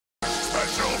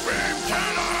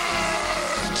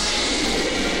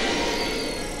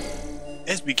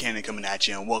SB Cannon coming at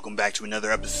you, and welcome back to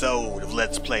another episode of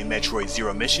Let's Play Metroid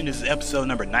Zero Mission. This is episode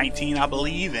number 19, I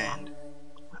believe, and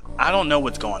I don't know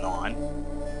what's going on.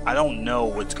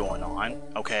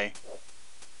 Okay?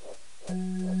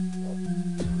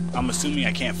 I'm assuming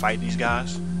I can't fight these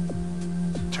guys.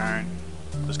 Turn.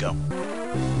 Let's go.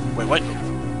 Wait, what?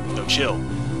 No, chill.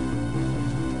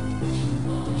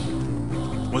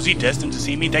 Was he destined to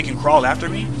see me? They can crawl after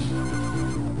me?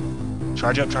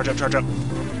 Charge up, charge up, charge up.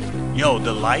 Yo,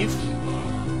 the life?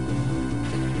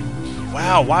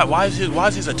 Wow, why is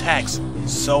his attacks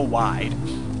so wide?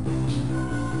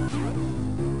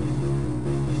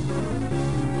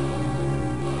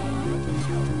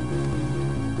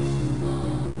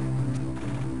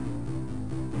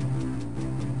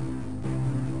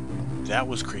 That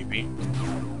was creepy.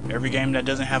 Every game that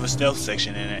doesn't have a stealth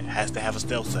section in it has to have a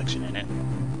stealth section in it.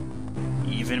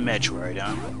 Even Metroid,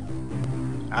 huh?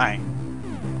 Alright.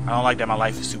 I don't like that my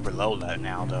life is super low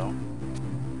now, though.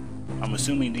 I'm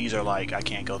assuming these are like, I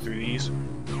can't go through these.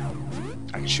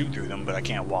 I can shoot through them, but I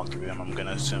can't walk through them, I'm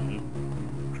gonna assume.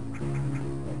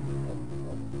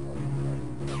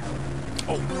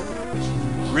 Oh.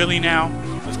 Really now?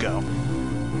 Let's go.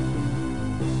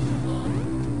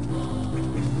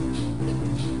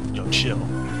 Yo, chill.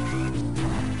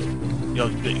 Yo,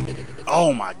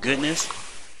 oh my goodness.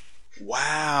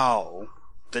 Wow.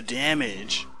 The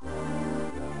damage.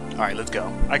 Alright, let's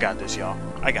go. I got this, y'all.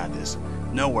 I got this.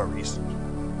 No worries.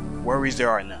 Worries there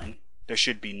are none. There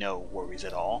should be no worries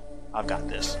at all. I've got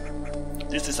this.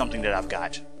 This is something that I've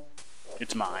got.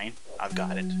 It's mine. I've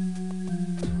got it.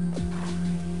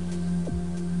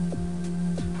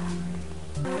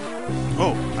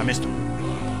 Oh, I missed him.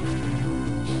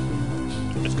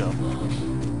 Let's go.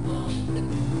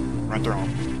 Run through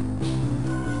him.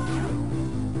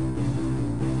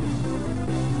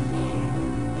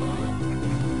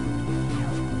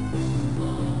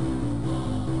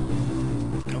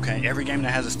 Okay, every game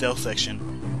that has a stealth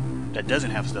section, that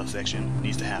doesn't have a stealth section,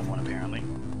 needs to have one apparently.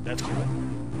 That's cool.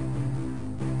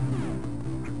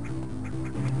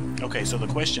 Okay, so the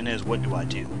question is, what do I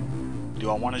do? Do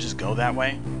I want to just go that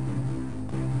way?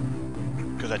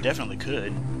 Because I definitely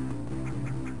could.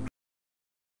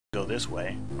 Go this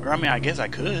way. Or I mean, I guess I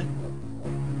could.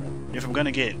 If I'm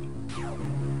gonna get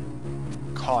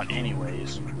caught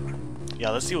anyways. Yeah,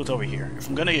 let's see what's over here. If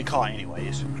I'm gonna get caught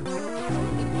anyways.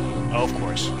 Oh, of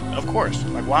course. Of course.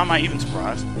 Like, why am I even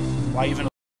surprised? Why even...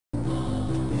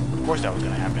 Of course that was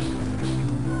gonna happen.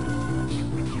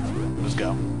 Let's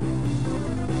go.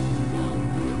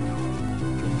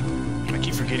 I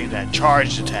keep forgetting that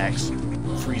charged attacks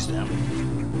freeze them.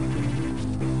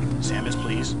 Samus,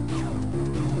 please.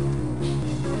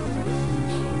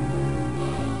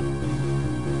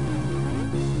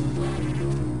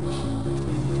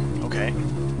 Okay.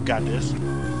 Got this.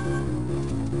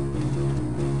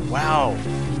 Wow,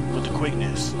 with the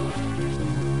quickness.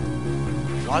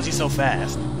 Why is he so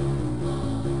fast?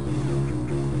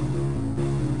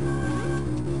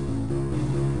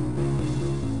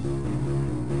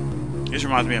 This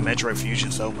reminds me of Metroid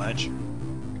Fusion so much.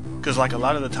 Because like a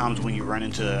lot of the times when you run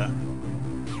into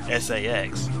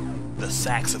SAX, the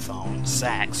saxophone,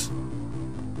 sax,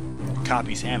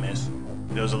 copies Samus,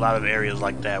 there was a lot of areas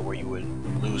like that where you would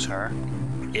lose her.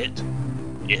 It.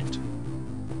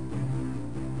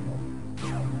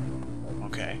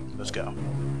 Okay, let's go.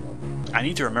 I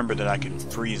need to remember that I can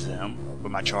freeze them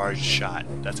with my charged shot.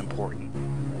 That's important.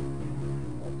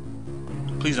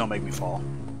 Please don't make me fall.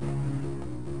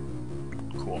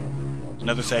 Cool.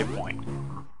 Another save point.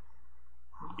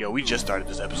 Yo, we just started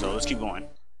this episode. Let's keep going.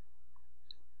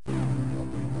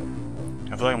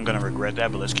 I feel like I'm gonna regret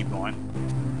that, but let's keep going.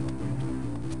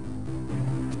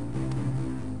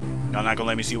 Y'all not gonna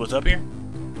let me see what's up here?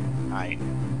 Alright.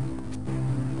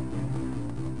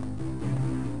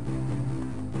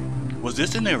 Was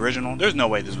this in the original? There's no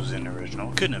way this was in the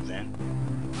original. It couldn't have been.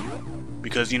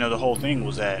 Because, you know, the whole thing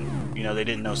was that, you know, they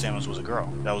didn't know Samus was a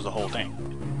girl. That was the whole thing.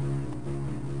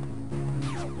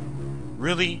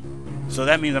 Really? So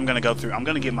that means I'm gonna go through, I'm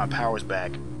gonna get my powers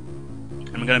back.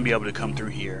 I'm gonna be able to come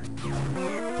through here.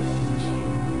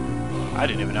 I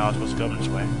didn't even know I was supposed to go this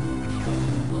way.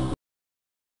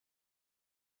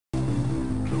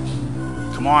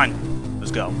 Come on.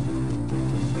 Let's go.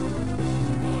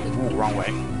 Ooh, wrong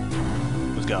way.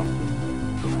 Let's go.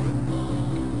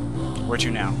 Where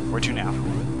to now? Where to now?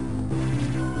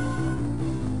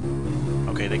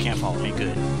 Okay, they can't follow me.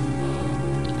 Good.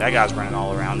 That guy's running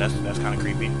all around. That's kind of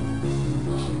creepy.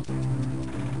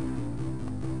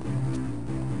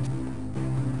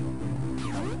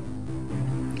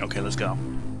 Okay, let's go.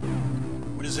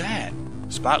 What is that?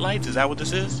 Spotlights? Is that what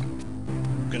this is?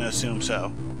 I'm gonna assume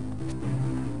so.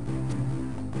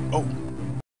 Oh.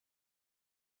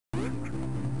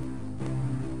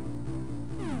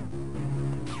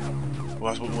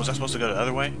 Was I supposed to go the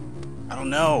other way? I don't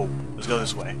know. Let's go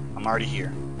this way. I'm already here.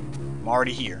 I'm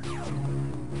already here.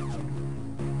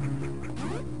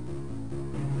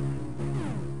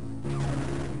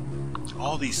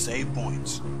 All these save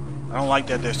points. I don't like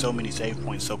that there's so many save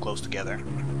points so close together.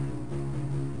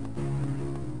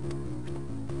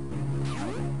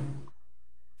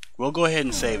 We'll go ahead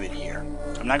and save it here.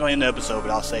 I'm not going to end the episode, but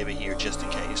I'll save it here just in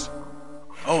case.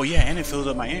 Oh yeah, and it fills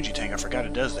up my energy tank. I forgot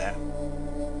it does that.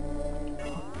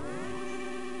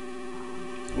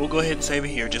 We'll go ahead and save it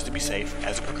here just to be safe,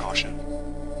 as a precaution.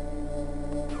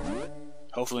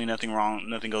 Hopefully nothing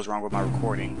goes wrong with my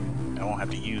recording. I won't have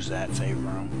to use that save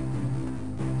room.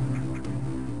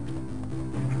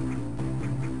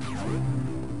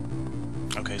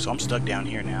 Okay, so I'm stuck down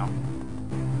here now.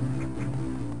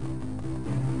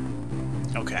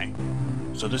 Okay,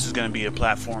 so this is going to be a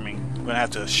platforming. I'm going to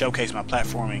have to showcase my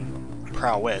platforming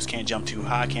prowess. Can't jump too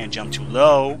high, can't jump too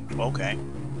low. Okay,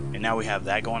 and now we have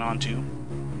that going on too.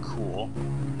 Cool.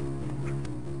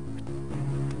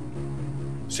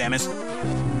 Samus.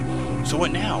 So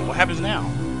what now? What happens now?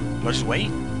 Do I just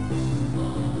wait?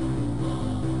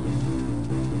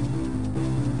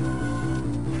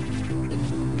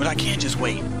 But I can't just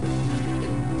wait.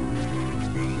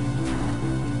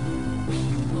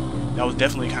 That was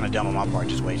definitely kind of dumb on my part,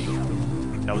 just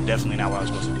waiting. That was definitely not what I was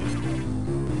supposed to do.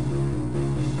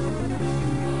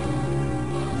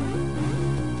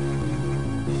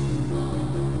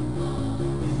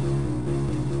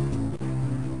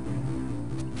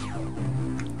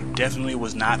 Definitely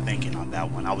was not thinking on that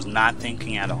one. I was not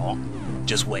thinking at all.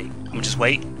 Just wait. I'm gonna just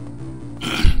wait.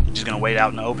 Just gonna wait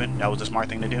out in the open. That was the smart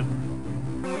thing to do.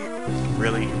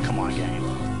 Really? Come on,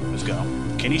 game. Let's go.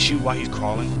 Can he shoot while he's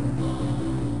crawling?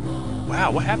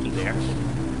 Wow, what happened there?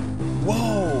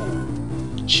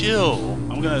 Whoa! Chill.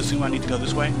 I'm gonna assume I need to go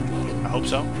this way. I hope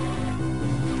so.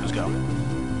 Let's go.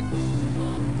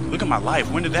 Look at my life.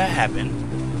 When did that happen?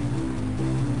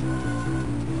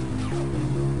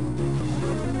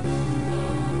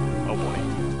 Oh boy.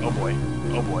 Oh boy.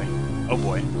 Oh boy. Oh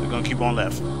boy. We're gonna keep on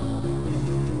left.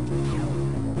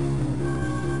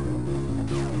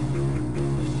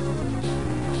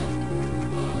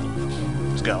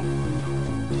 Let's go.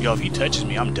 Yo, if he touches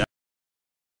me, I'm done.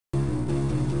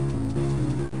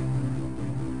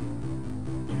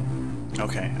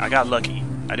 Okay, I got lucky.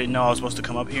 I didn't know I was supposed to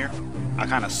come up here. I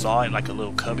kind of saw it like a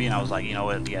little cubby, and I was like, you know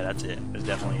what? Yeah, that's it. That's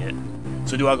definitely it.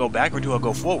 So do I go back or do I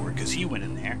go forward? Because he went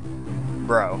in there.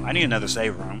 Bro, I need another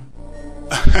save room.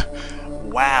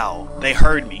 Wow, they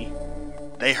heard me.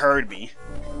 They heard me.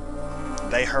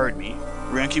 They heard me.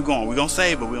 We're gonna keep going. We're gonna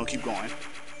save, but we're gonna keep going.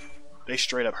 They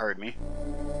straight up heard me.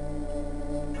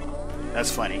 That's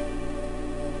funny.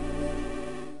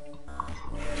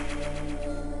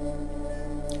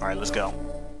 Alright, let's go.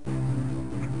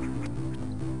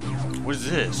 What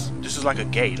is this? This is like a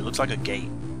gate. It looks like a gate.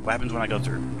 What happens when I go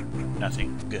through?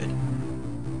 Nothing. Good.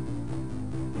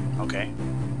 Okay.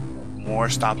 More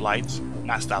stoplights.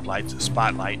 Not stoplights,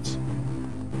 spotlights.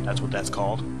 That's what that's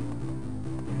called.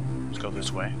 Let's go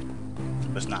this way.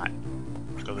 Let's not.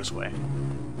 Let's go this way.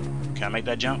 Can I make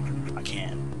that jump? I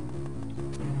can.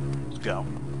 Let's go.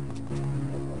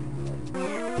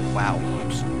 Wow.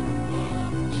 Oops.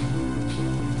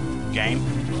 Game.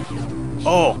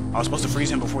 Oh! I was supposed to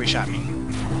freeze him before he shot me.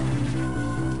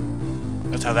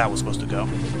 That's how that was supposed to go.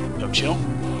 Yo, chill.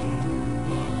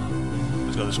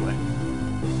 Let's go this way.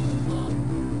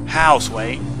 How,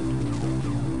 Sway?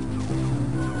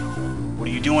 What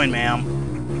are you doing, ma'am?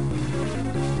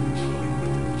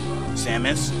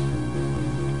 Samus?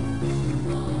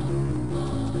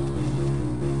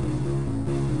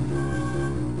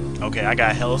 Okay, I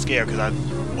got hella scared because I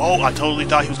totally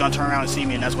thought he was gonna turn around and see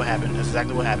me, and that's what happened. That's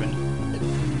exactly what happened.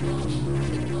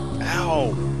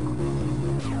 Ow!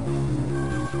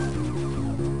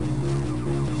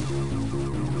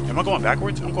 Am I going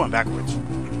backwards? I'm going backwards.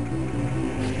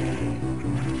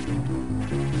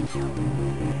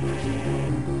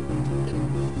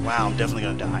 Wow, I'm definitely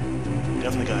gonna die.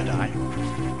 Definitely gonna die.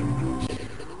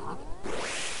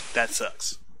 That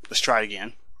sucks. Let's try it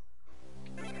again.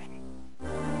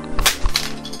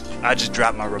 I just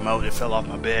dropped my remote. It fell off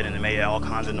my bed and it made all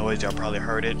kinds of noise. Y'all probably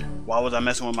heard it. Why was I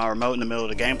messing with my remote in the middle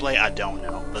of the gameplay? I don't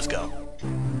know. Let's go.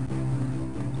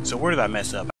 So where did I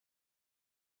mess up?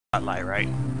 Spotlight, right?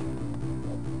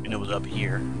 And it was up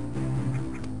here.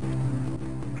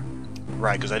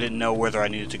 Right, because I didn't know whether I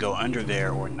needed to go under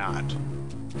there or not.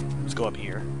 Let's go up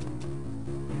here.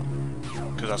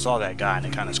 because I saw that guy and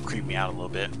it kind of creeped me out a little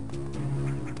bit.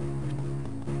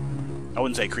 I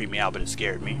wouldn't say creeped me out, but it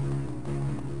scared me.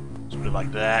 Let's put it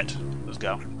like that. Let's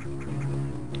go.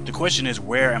 The question is,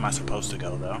 where am I supposed to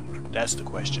go, though? That's the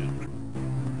question.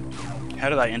 How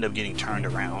did I end up getting turned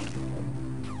around?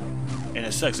 And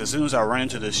it sucks. As soon as I run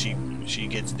into this, she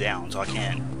gets down, so I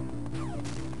can't.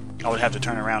 I would have to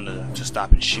turn around to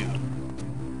stop and shoot.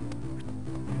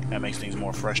 That makes things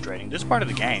more frustrating. This part of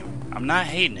the game, I'm not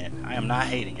hating it. I am not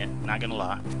hating it. Not gonna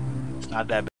lie. It's not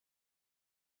that bad.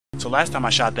 So last time I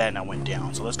shot that and I went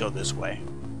down. So let's go this way.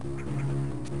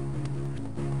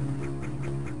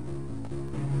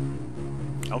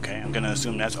 Okay, I'm gonna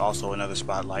assume that's also another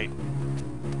spotlight.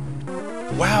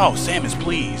 Wow, Samus,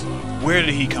 please. Where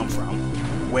did he come from?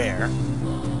 Where?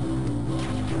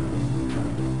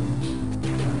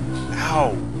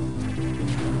 Ow.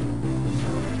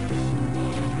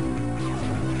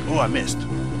 Oh, I missed.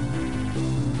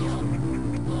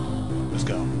 Let's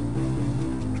go.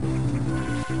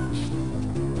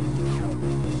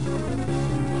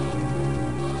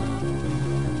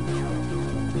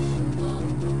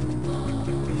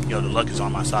 Yo, the luck is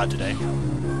on my side today.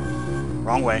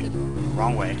 Wrong way.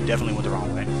 Wrong way. Definitely went the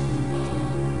wrong way.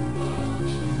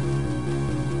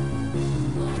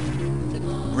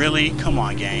 Really? Come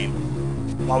on, game.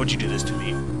 Why would you do this to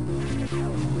me?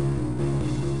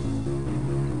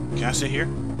 Can I sit here?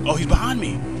 Oh, he's behind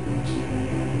me.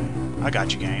 I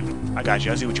got you, game. I got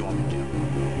you. I see what you want me to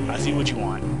do. I see what you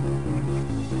want.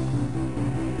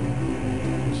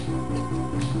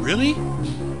 Really?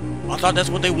 I thought that's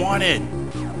what they wanted.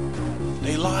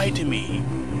 They lied to me.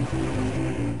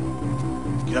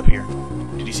 Get up here.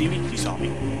 Did he see me? He saw me.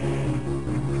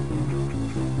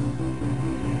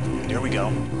 There we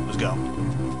go. Let's go.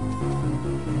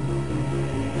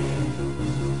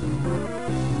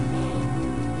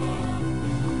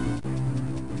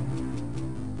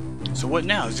 So what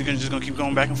now? Is he just gonna keep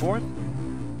going back and forth?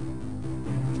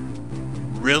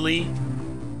 Really?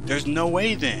 There's no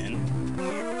way then.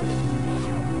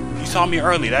 He saw me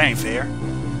early. That ain't fair.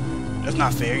 That's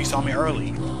not fair. He saw me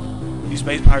early. These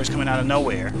space pirates coming out of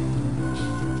nowhere.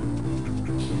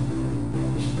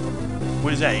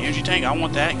 What is that? Energy tank? I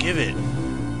want that. Give it.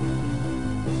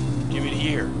 Give it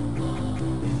here.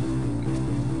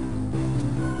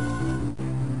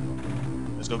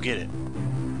 Let's go get it.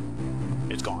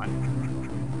 It's gone.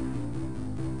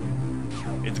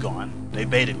 It's gone. They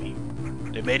baited me.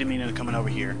 They baited me into coming over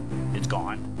here. It's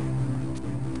gone.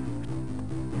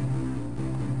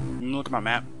 Let me look at my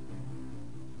map.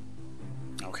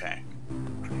 Okay.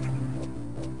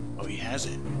 Oh, he has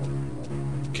it.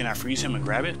 Can I freeze him and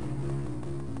grab it?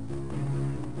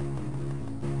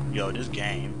 Yo, this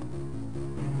game.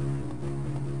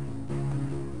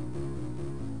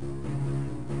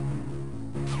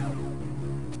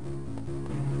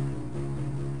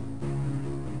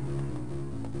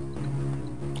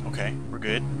 Okay, we're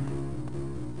good.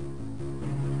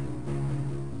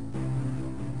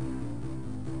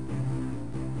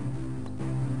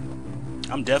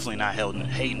 I'm definitely not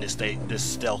hating this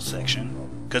stealth section,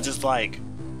 because it's like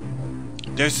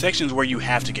there's sections where you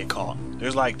have to get caught.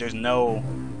 There's no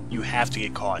you have to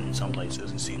get caught in some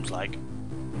places, it seems like,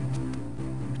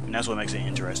 and that's what makes it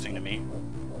interesting to me.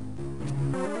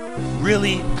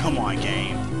 Really? Come on,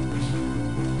 game.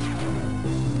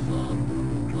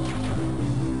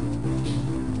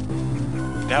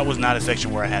 That was not a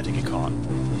section where I had to get caught.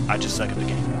 I just suck at the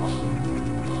game, y'all.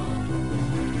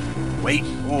 Wait.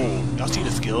 Oh, y'all see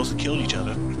the skills? Kill each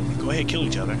other. Go ahead, kill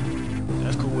each other.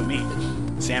 That's cool with me.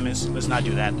 Samus, let's not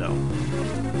do that, though.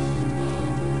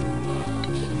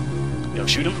 Yo,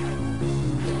 shoot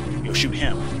him. Yo, shoot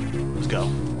him. Let's go.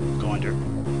 Go under.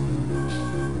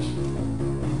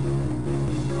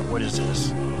 What is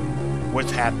this?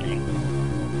 What's happening?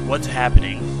 What's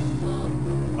happening?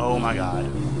 Oh my god.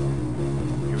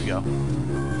 Here we go.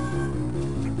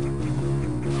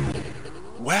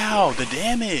 Wow, the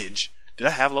damage! Did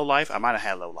I have low life? I might have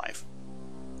had low life.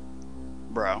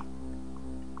 Bro.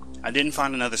 I didn't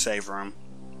find another save room.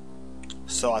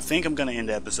 So I think I'm going to end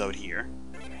the episode here.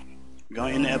 I'm going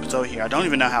to end the episode here. I don't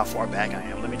even know how far back I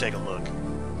am. Let me take a look.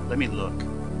 Let me look.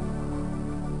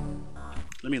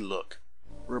 Let me look.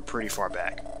 We're pretty far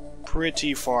back.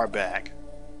 Pretty far back.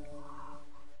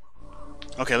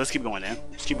 Okay, let's keep going then.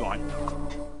 Let's keep going.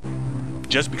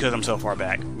 Just because I'm so far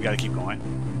back, we gotta keep going.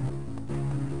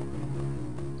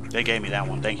 They gave me that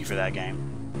one. Thank you for that, game.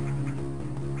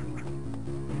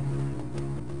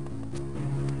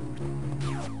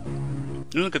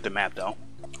 Let me look at the map, though.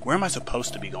 Where am I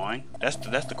supposed to be going? That's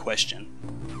the question.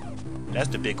 That's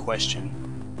the big question.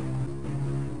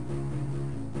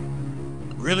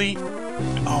 Really?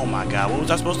 Oh my god, what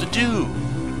was I supposed to do?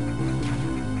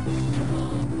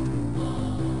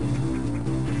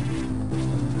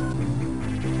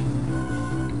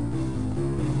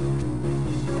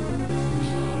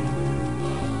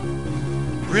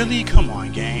 Really? Come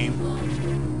on, game.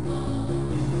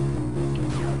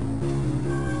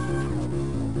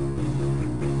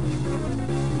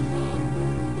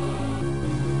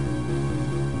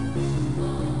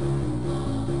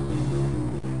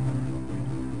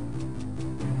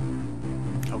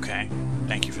 Okay,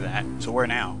 thank you for that. So where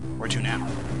now? Where to now?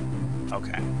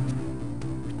 Okay.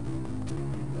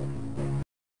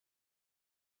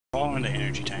 Fall in the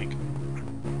energy tank.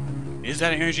 Is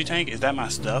that an energy tank? Is that my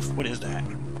stuff? What is that?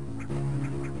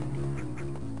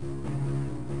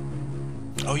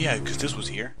 Oh yeah, because this was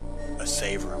here. A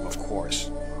save room, of course.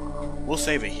 We'll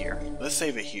save it here. Let's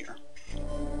save it here.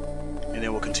 And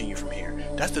then we'll continue from here.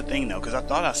 That's the thing though, because I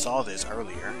thought I saw this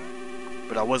earlier,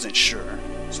 but I wasn't sure,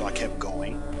 so I kept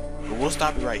going. But we'll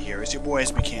stop it right here. It's your boy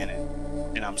SB Cannon,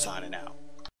 and I'm signing out.